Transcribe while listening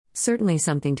Certainly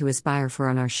something to aspire for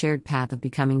on our shared path of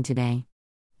becoming today.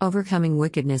 Overcoming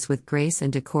wickedness with grace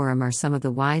and decorum are some of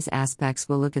the wise aspects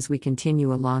we'll look as we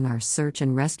continue along our search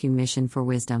and rescue mission for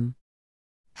wisdom.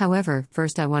 However,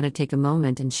 first I want to take a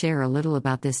moment and share a little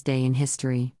about this day in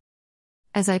history.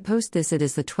 As I post this, it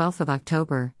is the 12th of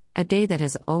October, a day that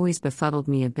has always befuddled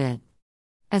me a bit.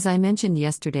 As I mentioned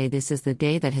yesterday, this is the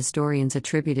day that historians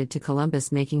attributed to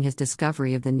Columbus making his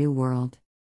discovery of the New World.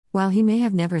 While he may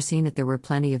have never seen it, there were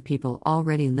plenty of people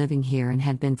already living here and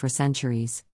had been for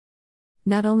centuries.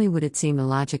 Not only would it seem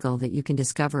illogical that you can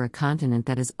discover a continent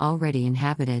that is already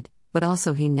inhabited, but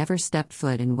also he never stepped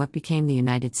foot in what became the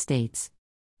United States.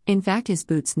 In fact, his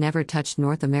boots never touched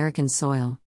North American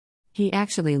soil. He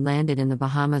actually landed in the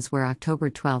Bahamas, where October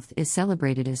 12th is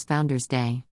celebrated as Founders'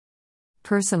 Day.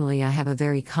 Personally, I have a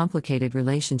very complicated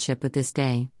relationship with this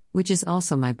day, which is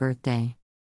also my birthday.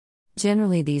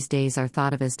 Generally, these days are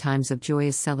thought of as times of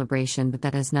joyous celebration, but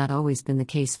that has not always been the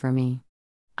case for me.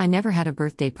 I never had a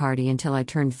birthday party until I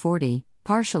turned 40,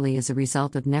 partially as a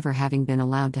result of never having been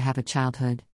allowed to have a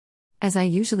childhood. As I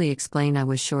usually explain, I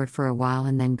was short for a while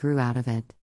and then grew out of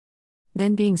it.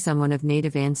 Then, being someone of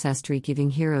native ancestry, giving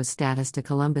hero status to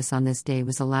Columbus on this day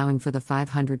was allowing for the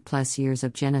 500-plus years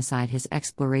of genocide his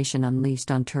exploration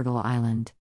unleashed on Turtle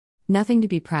Island. Nothing to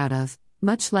be proud of,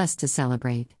 much less to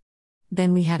celebrate.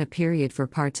 Then we had a period for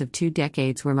parts of 2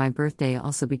 decades where my birthday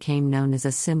also became known as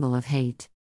a symbol of hate.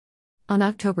 On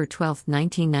October 12,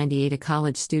 1998, a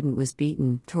college student was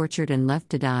beaten, tortured, and left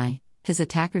to die, his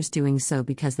attackers doing so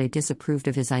because they disapproved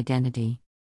of his identity.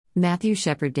 Matthew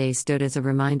Shepard Day stood as a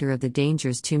reminder of the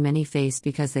dangers too many face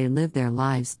because they live their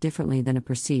lives differently than a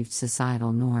perceived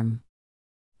societal norm.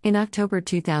 In October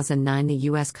 2009, the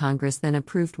U.S. Congress then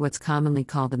approved what's commonly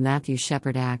called the Matthew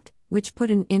Shepard Act, which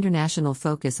put an international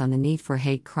focus on the need for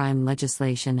hate crime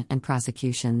legislation and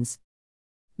prosecutions.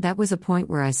 That was a point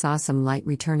where I saw some light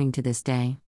returning to this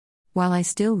day. While I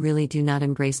still really do not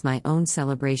embrace my own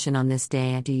celebration on this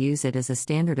day, I do use it as a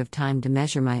standard of time to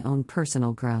measure my own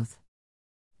personal growth.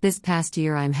 This past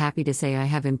year, I'm happy to say I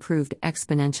have improved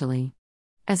exponentially.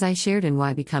 As I shared in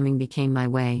Why Becoming Became My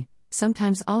Way,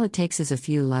 sometimes all it takes is a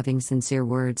few loving, sincere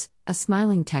words, a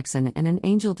smiling Texan, and an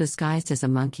angel disguised as a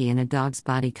monkey in a dog's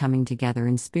body coming together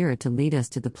in spirit to lead us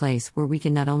to the place where we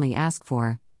can not only ask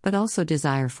for, but also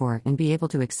desire for and be able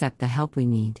to accept the help we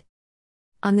need.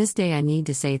 On this day, I need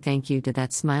to say thank you to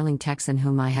that smiling Texan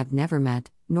whom I have never met,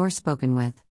 nor spoken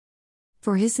with.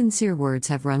 For his sincere words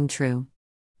have rung true.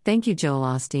 Thank you, Joel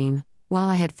Osteen. While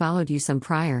I had followed you some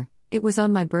prior, it was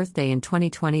on my birthday in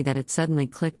 2020 that it suddenly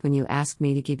clicked when you asked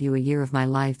me to give you a year of my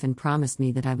life and promised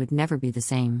me that I would never be the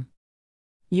same.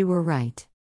 You were right.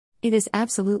 It is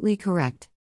absolutely correct.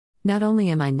 Not only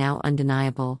am I now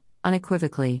undeniable,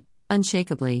 unequivocally,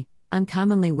 unshakably,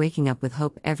 uncommonly waking up with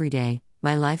hope every day,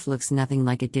 my life looks nothing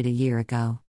like it did a year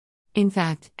ago. In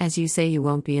fact, as you say, you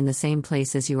won't be in the same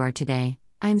place as you are today.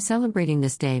 I am celebrating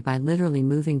this day by literally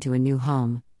moving to a new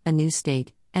home, a new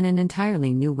state, and an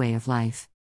entirely new way of life.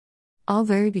 All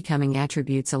very becoming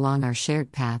attributes along our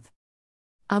shared path.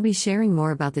 I'll be sharing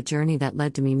more about the journey that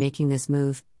led to me making this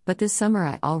move, but this summer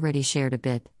I already shared a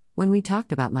bit, when we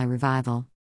talked about my revival.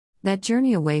 That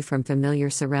journey away from familiar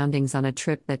surroundings on a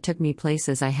trip that took me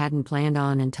places I hadn't planned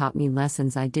on and taught me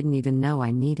lessons I didn't even know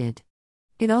I needed.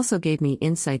 It also gave me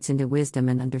insights into wisdom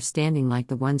and understanding like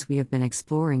the ones we have been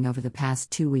exploring over the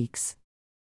past 2 weeks.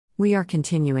 We are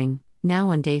continuing,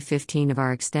 now on day 15 of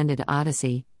our extended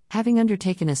Odyssey, having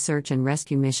undertaken a search and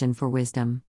rescue mission for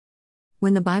wisdom.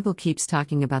 When the Bible keeps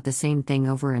talking about the same thing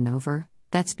over and over,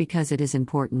 that's because it is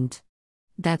important.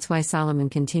 That's why Solomon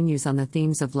continues on the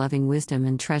themes of loving wisdom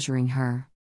and treasuring her.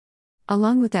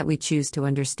 Along with that, we choose to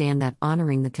understand that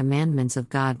honoring the commandments of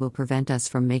God will prevent us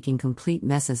from making complete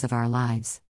messes of our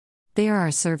lives. They are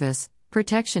our service,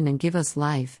 protection, and give us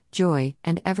life, joy,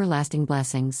 and everlasting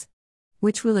blessings.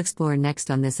 Which we'll explore next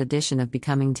on this edition of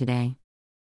Becoming Today.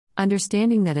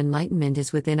 Understanding that enlightenment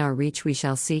is within our reach, we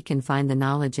shall seek and find the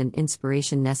knowledge and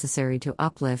inspiration necessary to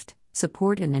uplift,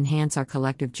 support, and enhance our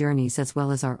collective journeys as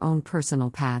well as our own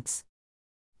personal paths.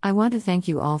 I want to thank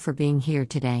you all for being here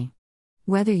today.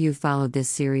 Whether you've followed this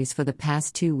series for the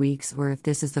past 2 weeks or if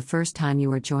this is the first time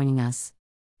you are joining us,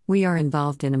 we are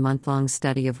involved in a month-long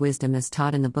study of wisdom as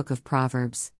taught in the book of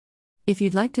Proverbs. If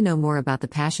you'd like to know more about the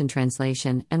Passion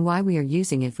Translation and why we are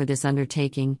using it for this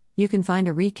undertaking, you can find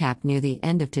a recap near the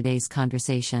end of today's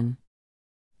conversation.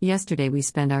 Yesterday we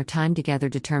spent our time together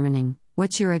determining,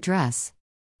 what's your address?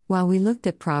 While we looked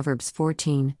at Proverbs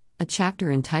 14, a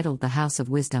chapter entitled The House of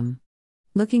Wisdom.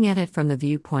 Looking at it from the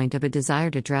viewpoint of a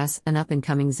desired address, an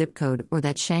up-and-coming zip code, or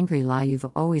that Shangri-La you've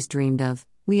always dreamed of,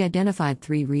 we identified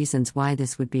 3 reasons why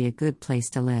this would be a good place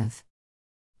to live.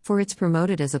 For it's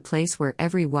promoted as a place where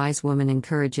every wise woman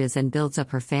encourages and builds up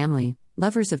her family,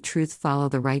 lovers of truth follow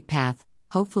the right path,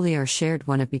 hopefully our shared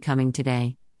one of becoming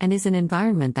today, and is an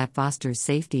environment that fosters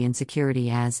safety and security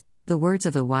as, the words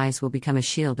of the wise will become a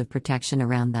shield of protection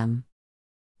around them.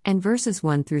 And verses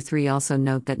 1 through 3 also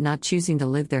note that not choosing to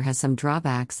live there has some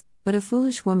drawbacks, but a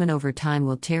foolish woman over time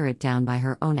will tear it down by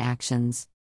her own actions.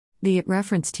 The it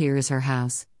referenced here is her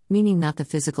house, meaning not the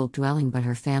physical dwelling but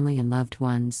her family and loved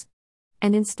ones.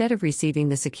 And instead of receiving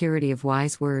the security of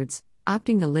wise words,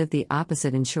 opting to live the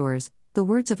opposite ensures, the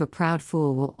words of a proud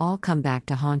fool will all come back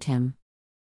to haunt him.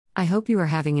 I hope you are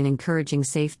having an encouraging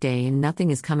safe day and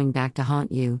nothing is coming back to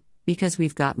haunt you, because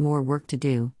we've got more work to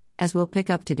do, as we'll pick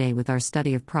up today with our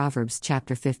study of Proverbs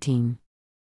chapter 15.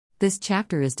 This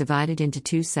chapter is divided into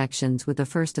 2 sections, with the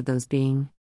first of those being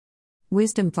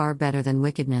wisdom far better than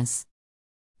wickedness.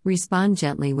 Respond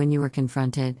gently when you are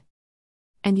confronted,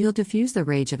 and you'll diffuse the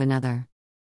rage of another.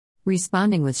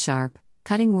 Responding with sharp,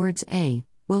 cutting words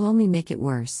will only make it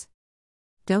worse.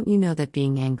 Don't you know that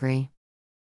being angry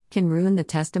can ruin the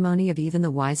testimony of even the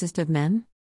wisest of men?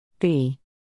 B.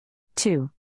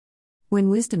 2. When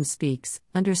wisdom speaks,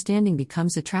 understanding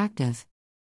becomes attractive.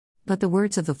 But the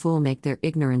words of the fool make their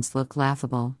ignorance look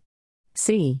laughable.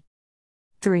 C.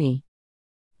 3.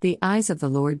 The eyes of the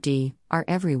Lord are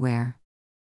everywhere.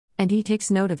 And he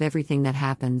takes note of everything that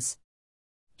happens.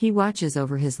 He watches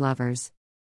over his lovers.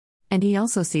 And he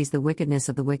also sees the wickedness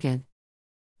of the wicked.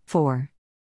 4.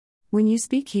 When you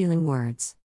speak healing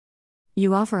words,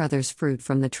 you offer others fruit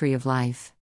from the tree of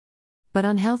life. But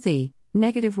unhealthy,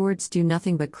 negative words do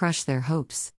nothing but crush their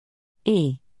hopes.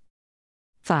 E.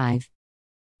 5.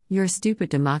 You're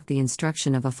stupid to mock the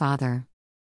instruction of a father,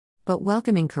 but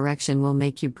welcoming correction will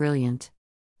make you brilliant.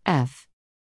 F.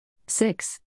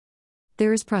 6.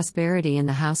 There is prosperity in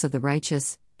the house of the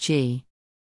righteous, G.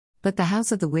 But the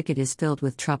house of the wicked is filled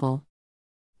with trouble,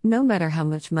 no matter how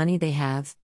much money they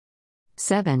have.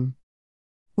 7.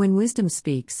 When wisdom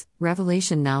speaks,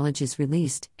 revelation knowledge is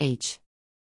released, H.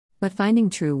 But finding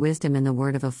true wisdom in the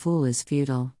word of a fool is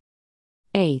futile.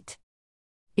 8.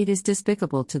 It is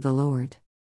despicable to the Lord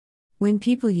when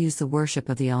people use the worship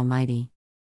of the Almighty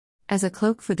as a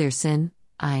cloak for their sin,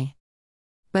 I.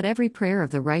 But every prayer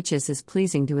of the righteous is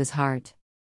pleasing to his heart.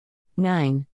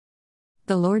 9.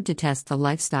 The Lord detests the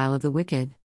lifestyle of the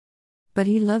wicked, but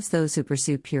he loves those who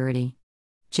pursue purity.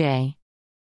 J.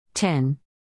 10.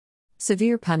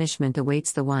 Severe punishment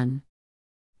awaits the one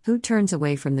who turns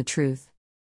away from the truth,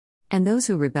 and those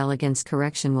who rebel against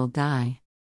correction will die.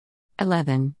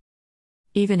 11.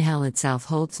 Even hell itself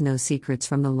holds no secrets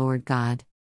from the Lord God,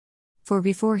 for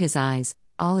before his eyes,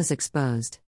 all is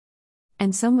exposed,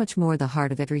 and so much more the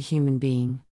heart of every human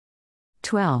being.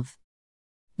 12.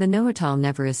 The know-it-all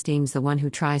never esteems the one who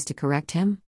tries to correct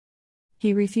him.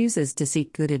 He refuses to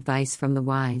seek good advice from the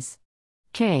wise.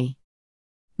 K.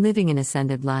 Living an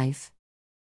ascended life.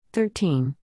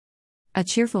 13. A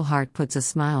cheerful heart puts a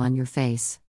smile on your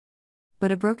face,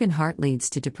 but a broken heart leads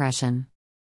to depression.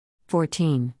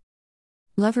 14.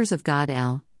 Lovers of God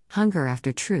hunger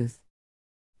after truth,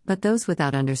 but those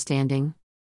without understanding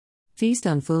feast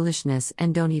on foolishness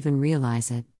and don't even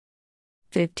realize it.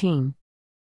 15.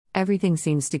 Everything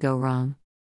seems to go wrong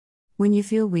when you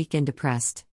feel weak and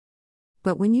depressed.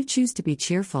 But when you choose to be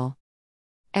cheerful,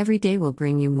 every day will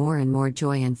bring you more and more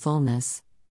joy and fullness.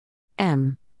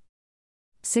 M.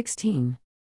 16.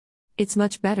 It's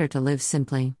much better to live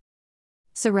simply,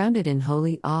 surrounded in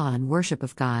holy awe and worship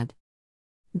of God,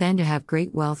 than to have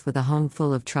great wealth with a home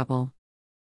full of trouble.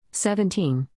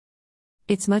 17.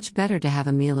 It's much better to have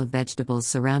a meal of vegetables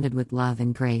surrounded with love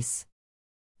and grace,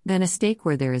 than a steak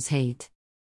where there is hate.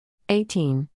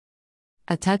 18.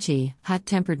 A touchy,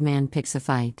 hot-tempered man picks a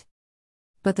fight,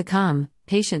 but the calm,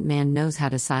 patient man knows how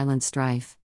to silence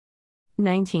strife.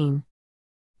 19.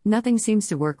 Nothing seems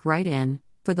to work right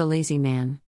for the lazy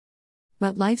man,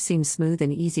 but life seems smooth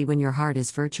and easy when your heart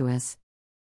is virtuous.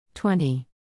 20.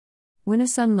 When a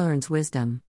son learns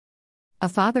wisdom, a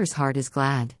father's heart is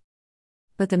glad,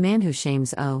 but the man who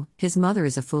shames his mother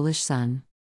is a foolish son.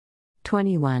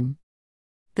 21.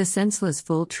 The senseless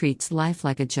fool treats life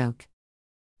like a joke,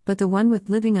 but the one with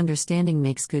living understanding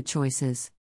makes good choices.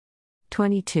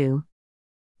 22.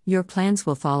 Your plans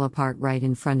will fall apart right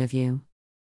in front of you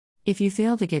if you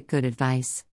fail to get good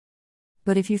advice.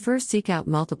 But if you first seek out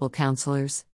multiple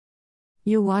counselors,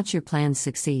 you'll watch your plans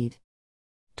succeed.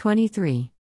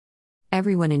 23.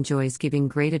 Everyone enjoys giving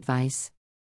great advice,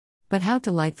 but how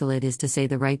delightful it is to say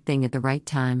the right thing at the right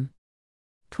time.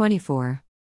 24.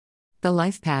 The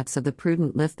life paths of the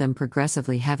prudent lift them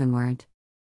progressively heavenward,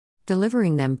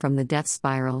 delivering them from the death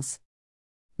spirals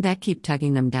that keep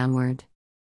tugging them downward.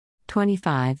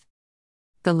 25.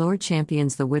 The Lord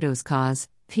champions the widow's cause,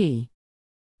 p.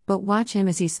 But watch him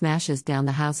as he smashes down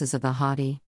the houses of the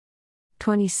haughty.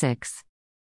 26.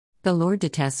 The Lord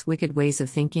detests wicked ways of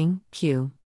thinking,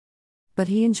 q. But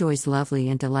he enjoys lovely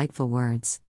and delightful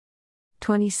words.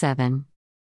 27.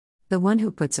 The one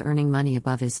who puts earning money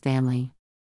above his family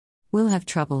will have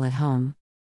trouble at home.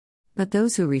 But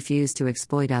those who refuse to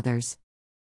exploit others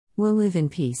will live in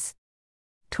peace.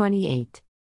 28.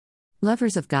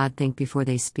 Lovers of God think before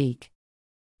they speak,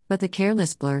 but the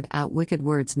careless blurt out wicked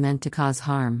words meant to cause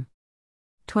harm.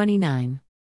 29.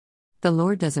 The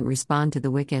Lord doesn't respond to the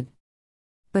wicked,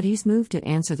 but he's moved to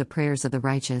answer the prayers of the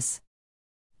righteous.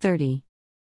 30.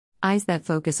 Eyes that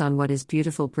focus on what is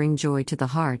beautiful bring joy to the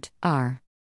heart, r.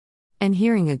 And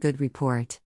hearing a good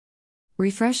report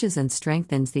refreshes and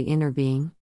strengthens the inner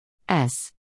being.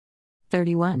 S.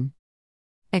 31.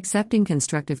 Accepting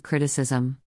constructive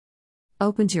criticism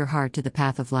opens your heart to the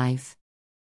path of life,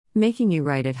 making you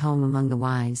right at home among the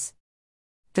wise.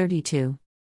 32.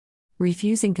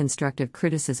 Refusing constructive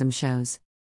criticism shows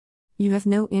you have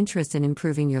no interest in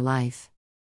improving your life.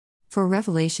 For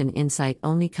revelation insight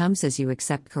only comes as you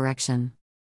accept correction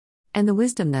and the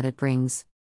wisdom that it brings.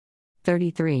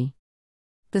 33.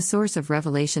 The source of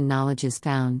revelation knowledge is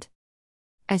found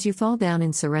as you fall down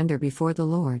in surrender before the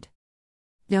Lord.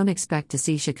 Don't expect to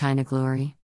see Shekinah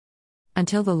glory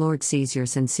until the Lord sees your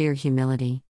sincere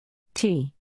humility.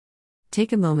 T.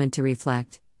 Take a moment to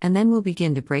reflect, and then we'll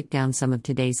begin to break down some of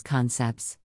today's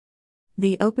concepts.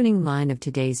 The opening line of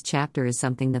today's chapter is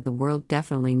something that the world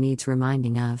definitely needs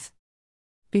reminding of.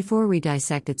 Before we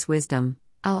dissect its wisdom,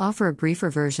 I'll offer a briefer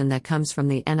version that comes from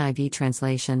the NIV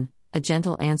translation. A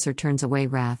gentle answer turns away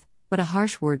wrath, but a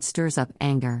harsh word stirs up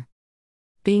anger.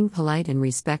 Being polite and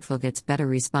respectful gets better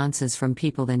responses from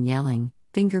people than yelling,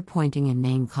 finger pointing, and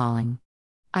name calling.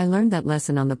 I learned that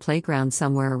lesson on the playground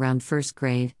somewhere around first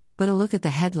grade, but a look at the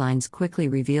headlines quickly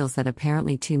reveals that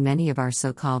apparently too many of our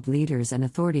so-called leaders and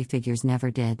authority figures never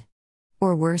did.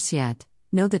 Or worse yet,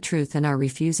 know the truth and are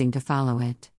refusing to follow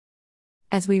it.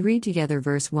 As we read together,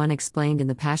 verse 1 explained in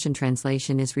the Passion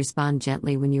Translation is respond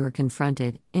gently when you are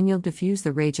confronted, and you'll diffuse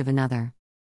the rage of another.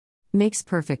 Makes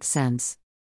perfect sense.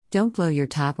 Don't blow your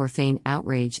top or feign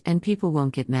outrage, and people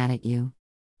won't get mad at you.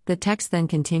 The text then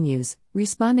continues,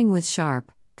 responding with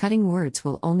sharp, cutting words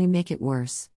will only make it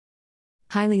worse.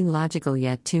 Highly logical,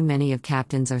 yet too many of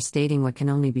captains are stating what can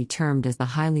only be termed as the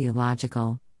highly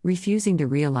illogical, refusing to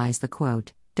realize the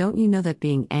quote, "Don't you know that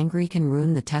being angry can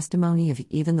ruin the testimony of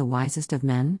even the wisest of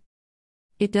men?"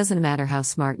 It doesn't matter how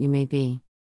smart you may be,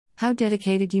 how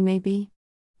dedicated you may be,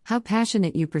 how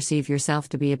passionate you perceive yourself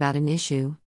to be about an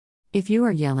issue. If you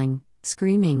are yelling,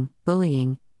 screaming,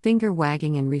 bullying,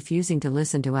 finger-wagging and refusing to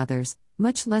listen to others,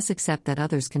 much less accept that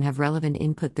others can have relevant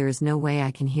input, there is no way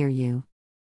I can hear you.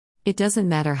 It doesn't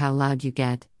matter how loud you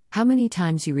get, how many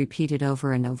times you repeat it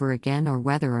over and over again, or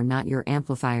whether or not your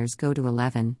amplifiers go to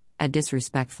 11, a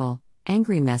disrespectful,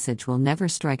 angry message will never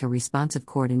strike a responsive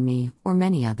chord in me or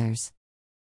many others.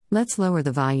 Let's lower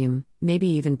the volume, maybe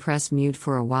even press mute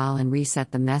for a while and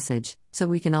reset the message, so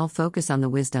we can all focus on the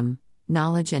wisdom,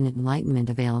 knowledge and enlightenment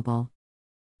available.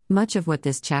 Much of what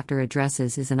this chapter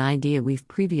addresses is an idea we've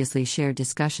previously shared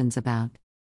discussions about.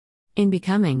 In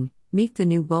Becoming Meek the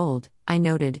New Bold, I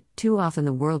noted, too often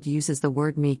the world uses the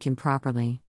word meek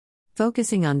improperly,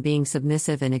 focusing on being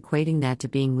submissive and equating that to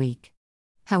being weak.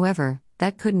 However,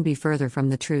 that couldn't be further from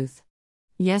the truth.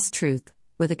 Yes, truth,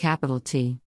 with a capital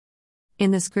T.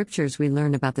 In the scriptures we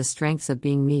learn about the strengths of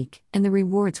being meek, and the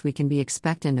rewards we can be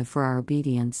expectant of for our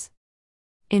obedience.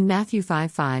 In Matthew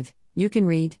 5:5, you can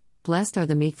read, "Blessed are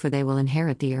the meek, for they will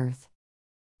inherit the earth."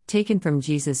 Taken from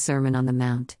Jesus' Sermon on the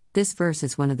Mount, this verse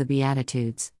is one of the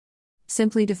Beatitudes.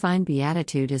 Simply defined,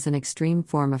 beatitude is an extreme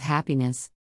form of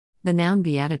happiness. The noun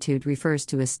beatitude refers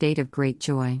to a state of great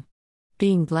joy.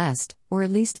 Being blessed, or at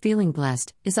least feeling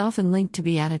blessed, is often linked to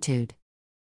beatitude.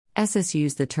 SS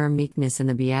used the term meekness in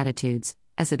the Beatitudes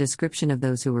as a description of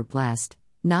those who were blessed,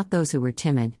 not those who were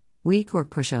timid, weak, or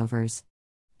pushovers.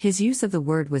 His use of the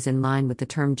word was in line with the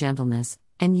term gentleness,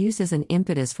 and used as an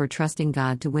impetus for trusting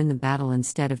God to win the battle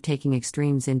instead of taking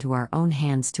extremes into our own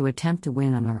hands to attempt to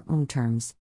win on our own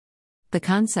terms. The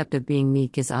concept of being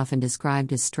meek is often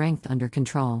described as strength under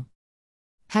control.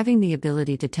 Having the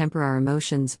ability to temper our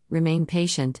emotions, remain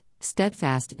patient,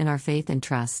 steadfast in our faith and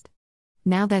trust.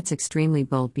 Now that's extremely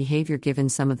bold behavior given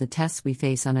some of the tests we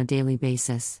face on a daily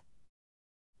basis.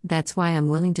 That's why I'm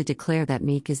willing to declare that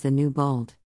meek is the new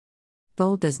bold.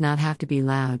 Bold does not have to be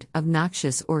loud,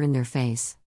 obnoxious, or in their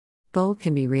face. Bold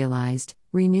can be realized,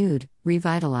 renewed,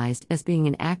 revitalized as being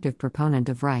an active proponent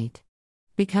of right.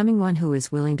 Becoming one who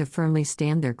is willing to firmly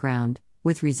stand their ground,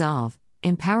 with resolve,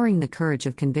 empowering the courage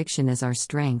of conviction as our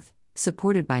strength,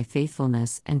 supported by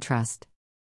faithfulness and trust.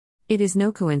 It is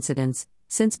no coincidence,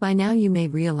 since by now you may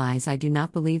realize I do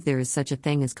not believe there is such a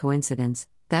thing as coincidence,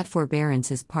 that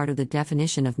forbearance is part of the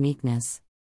definition of meekness.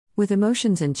 With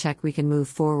emotions in check, we can move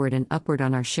forward and upward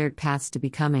on our shared paths to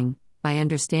becoming, by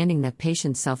understanding that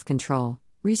patience, self-control,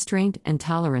 restraint, and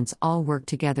tolerance all work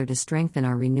together to strengthen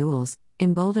our renewals,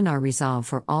 embolden our resolve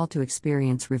for all to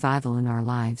experience revival in our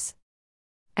lives.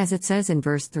 As it says in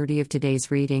verse 30 of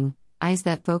today's reading, eyes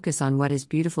that focus on what is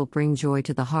beautiful bring joy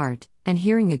to the heart, and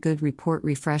hearing a good report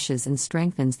refreshes and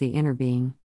strengthens the inner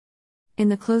being. In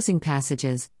the closing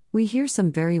passages, we hear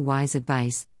some very wise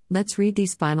advice. Let's read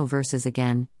these final verses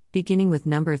again, beginning with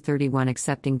number 31.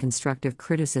 Accepting constructive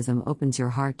criticism opens your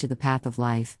heart to the path of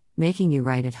life, making you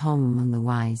right at home among the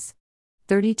wise.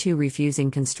 32. Refusing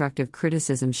constructive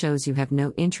criticism shows you have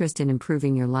no interest in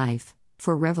improving your life,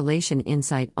 for revelation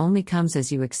insight only comes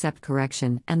as you accept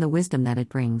correction and the wisdom that it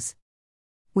brings.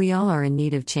 We all are in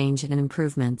need of change and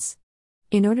improvements.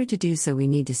 In order to do so, we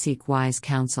need to seek wise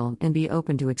counsel and be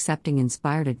open to accepting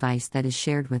inspired advice that is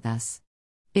shared with us.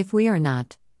 If we are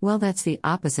not, well, that's the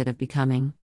opposite of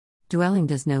becoming. Dwelling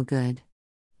does no good.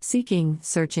 Seeking,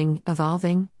 searching,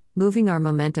 evolving, moving our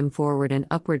momentum forward and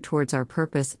upward towards our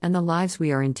purpose and the lives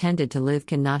we are intended to live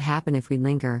cannot happen if we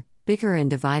linger, bicker, and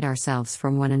divide ourselves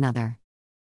from one another.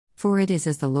 For it is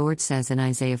as the Lord says in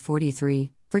Isaiah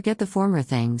 43, "Forget the former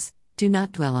things, do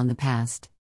not dwell on the past.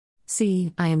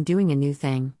 See, I am doing a new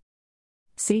thing."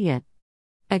 See it.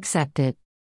 Accept it.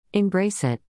 Embrace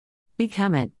it.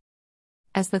 Become it.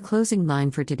 As the closing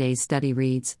line for today's study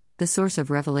reads, the source of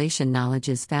revelation knowledge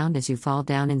is found as you fall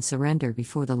down in surrender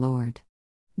before the Lord.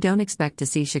 Don't expect to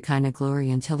see Shekinah glory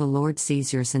until the Lord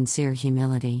sees your sincere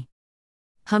humility.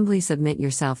 Humbly submit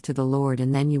yourself to the Lord,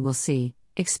 and then you will see,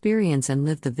 experience, and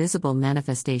live the visible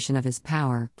manifestation of His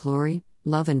power, glory,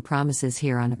 love, and promises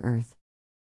here on earth.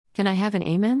 Can I have an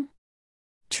amen?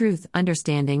 Truth,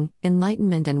 understanding,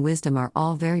 enlightenment, and wisdom are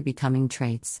all very becoming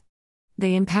traits.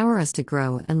 They empower us to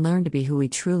grow and learn to be who we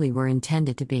truly were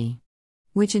intended to be,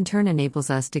 which in turn enables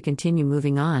us to continue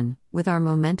moving on, with our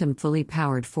momentum fully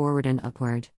powered forward and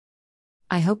upward.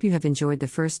 I hope you have enjoyed the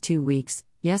first 2 weeks,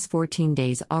 yes, 14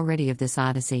 days already of this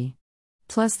Odyssey.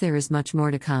 Plus, there is much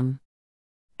more to come.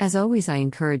 As always, I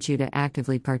encourage you to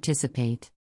actively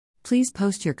participate. Please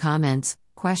post your comments,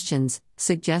 questions,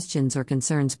 suggestions, or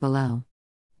concerns below.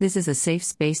 This is a safe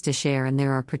space to share, and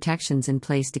there are protections in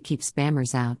place to keep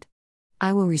spammers out.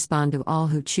 I will respond to all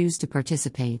who choose to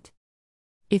participate.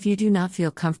 If you do not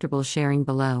feel comfortable sharing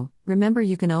below, remember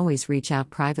you can always reach out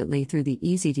privately through the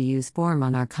easy-to-use form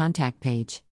on our contact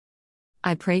page.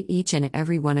 I pray each and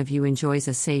every one of you enjoys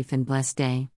a safe and blessed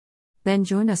day. Then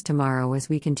join us tomorrow as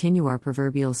we continue our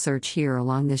proverbial search here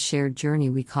along this shared journey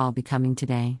we call Becoming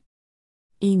Today.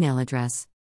 Email address.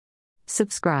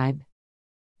 Subscribe.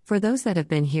 For those that have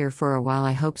been here for a while,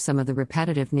 I hope some of the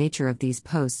repetitive nature of these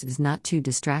posts is not too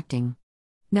distracting.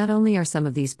 Not only are some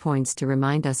of these points to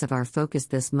remind us of our focus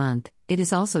this month, it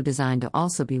is also designed to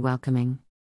also be welcoming.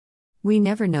 We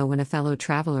never know when a fellow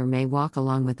traveler may walk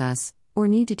along with us, or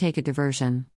need to take a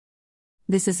diversion.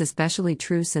 This is especially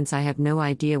true since I have no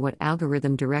idea what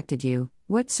algorithm directed you,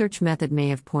 what search method may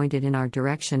have pointed in our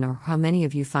direction, or how many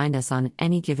of you find us on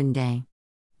any given day.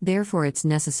 Therefore, it's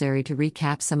necessary to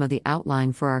recap some of the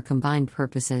outline for our combined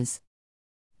purposes.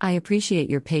 I appreciate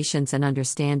your patience and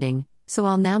understanding. So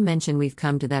I'll now mention we've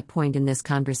come to that point in this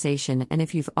conversation, and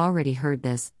if you've already heard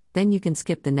this, then you can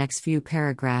skip the next few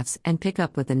paragraphs and pick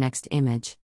up with the next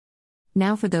image.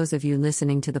 Now, for those of you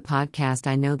listening to the podcast,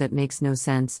 I know that makes no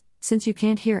sense, since you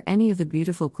can't hear any of the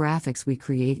beautiful graphics we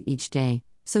create each day,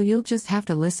 so you'll just have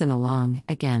to listen along,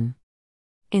 again.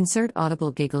 Insert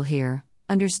audible giggle here,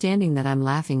 understanding that I'm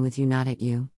laughing with you, not at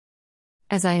you.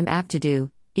 As I am apt to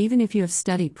do, even if you have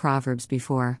studied Proverbs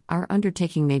before, our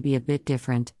undertaking may be a bit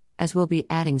different, as we'll be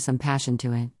adding some passion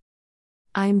to it.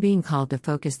 I am being called to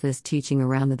focus this teaching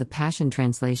around the Passion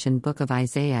Translation book of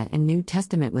Isaiah and New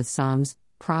Testament with Psalms,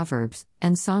 Proverbs,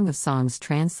 and Song of Songs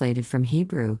translated from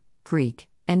Hebrew, Greek,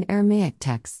 and Aramaic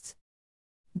texts.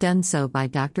 Done so by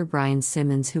Dr. Brian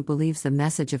Simmons, who believes the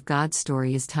message of God's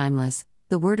story is timeless.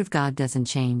 The Word of God doesn't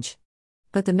change.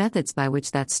 But the methods by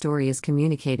which that story is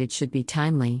communicated should be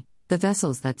timely. The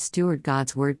vessels that steward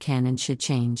God's Word can and should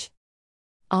change.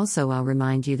 Also, I'll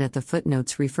remind you that the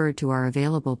footnotes referred to are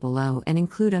available below and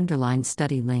include underlined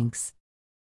study links.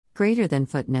 Greater than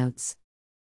footnotes.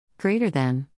 Greater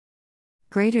than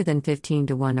 15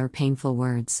 to 1 are painful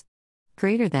words.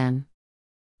 Greater than.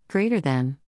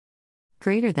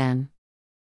 Greater than.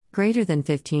 Greater than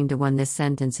 15 to 1. This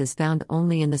sentence is found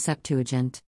only in the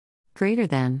Septuagint. Greater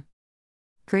than.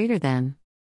 Greater than.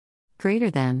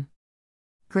 Greater than.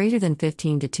 Greater than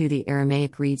 15 to 2. The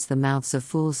Aramaic reads, the mouths of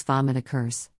fools vomit a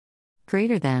curse.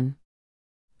 Greater than.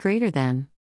 Greater than.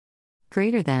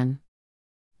 Greater than.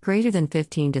 Greater than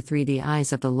 15 to 3. The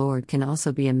eyes of the Lord can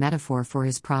also be a metaphor for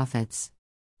his prophets.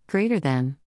 Greater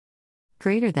than.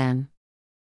 Greater than.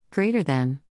 Greater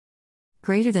than.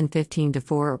 Greater than 15 to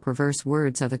 4. Or perverse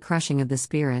words are the crushing of the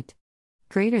spirit.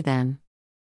 Greater than.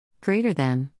 Greater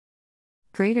than.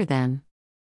 Greater than.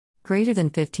 Greater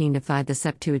than 15 to 5. The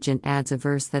Septuagint adds a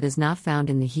verse that is not found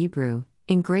in the Hebrew.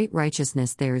 In great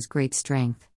righteousness there is great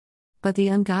strength. But the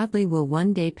ungodly will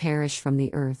one day perish from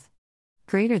the earth.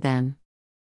 Greater than.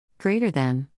 Greater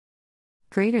than.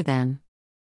 Greater than.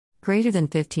 Greater than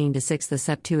 15 to 6. The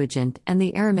Septuagint and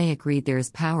the Aramaic read, there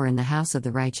is power in the house of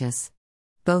the righteous.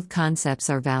 Both concepts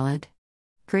are valid.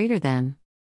 Greater than.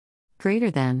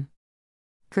 Greater than.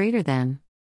 Greater than.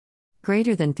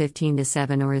 Greater than 15 to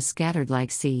 7. Or is scattered like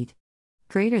seed.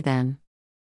 Greater than.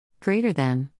 Greater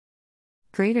than.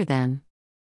 Greater than.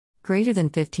 Greater than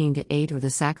 15 to 8. Or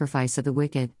the sacrifice of the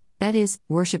wicked, that is,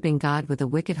 worshipping God with a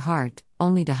wicked heart,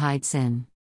 only to hide sin.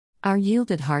 Our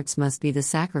yielded hearts must be the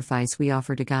sacrifice we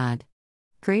offer to God.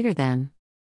 Greater than.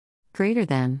 Greater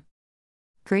than.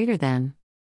 Greater than.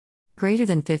 Greater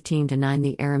than 15 to 9.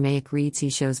 The Aramaic reads, he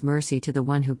shows mercy to the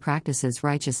one who practices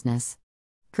righteousness.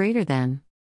 Greater than.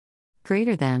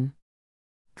 Greater than.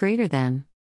 Greater than.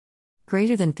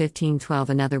 Greater than 15:12.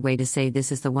 Another way to say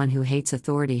this is, the one who hates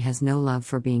authority has no love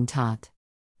for being taught.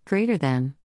 Greater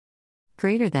than.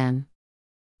 Greater than.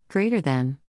 Greater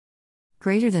than.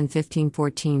 Greater than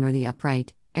 15:14. Or the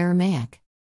upright, Aramaic.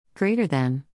 Greater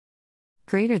than.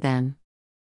 Greater than.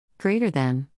 Greater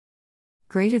than.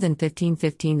 Greater than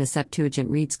 15:15. The Septuagint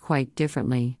reads quite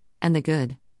differently, and the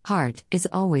good heart is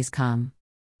always calm.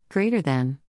 Greater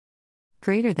than.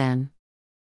 Greater than.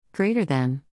 Greater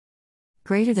than.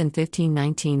 Greater than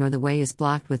 15:19. Or the way is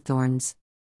blocked with thorns.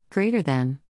 Greater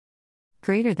than.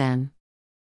 Greater than.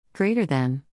 Greater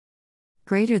than.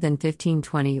 Greater than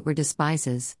 15:20. Or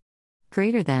despises.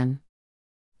 Greater than.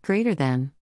 Greater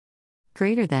than.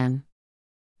 Greater than.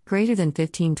 Greater than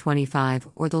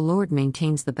 15:25. Or the Lord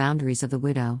maintains the boundaries of the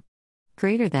widow.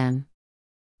 Greater than.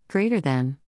 Greater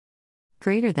than.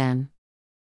 Greater than.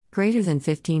 Greater than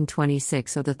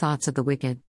 15:26. Or the thoughts of the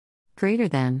wicked. Greater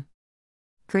than.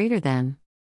 Greater than.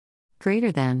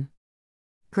 Greater than.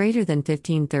 Greater than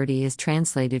 15:30 is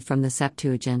translated from the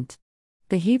Septuagint.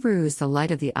 The Hebrew is, the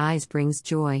light of the eyes brings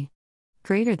joy.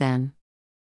 Greater than.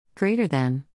 Greater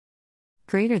than.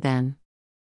 Greater than.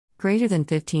 Greater than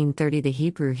 15:30. The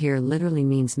Hebrew here literally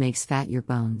means makes fat your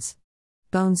bones.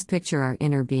 Bones picture our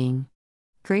inner being.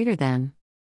 Greater than.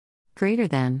 Greater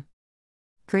than.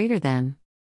 Greater than.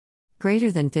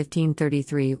 Greater than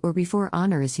 15:33. Or before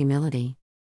honor is humility.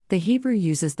 The Hebrew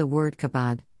uses the word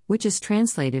kabod, which is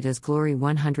translated as glory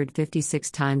 156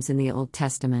 times in the Old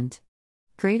Testament.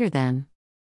 Greater than.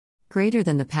 Greater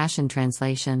than the Passion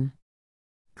Translation.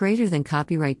 Greater than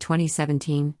copyright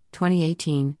 2017,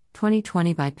 2018,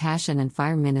 2020 by Passion and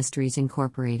Fire Ministries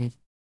Incorporated.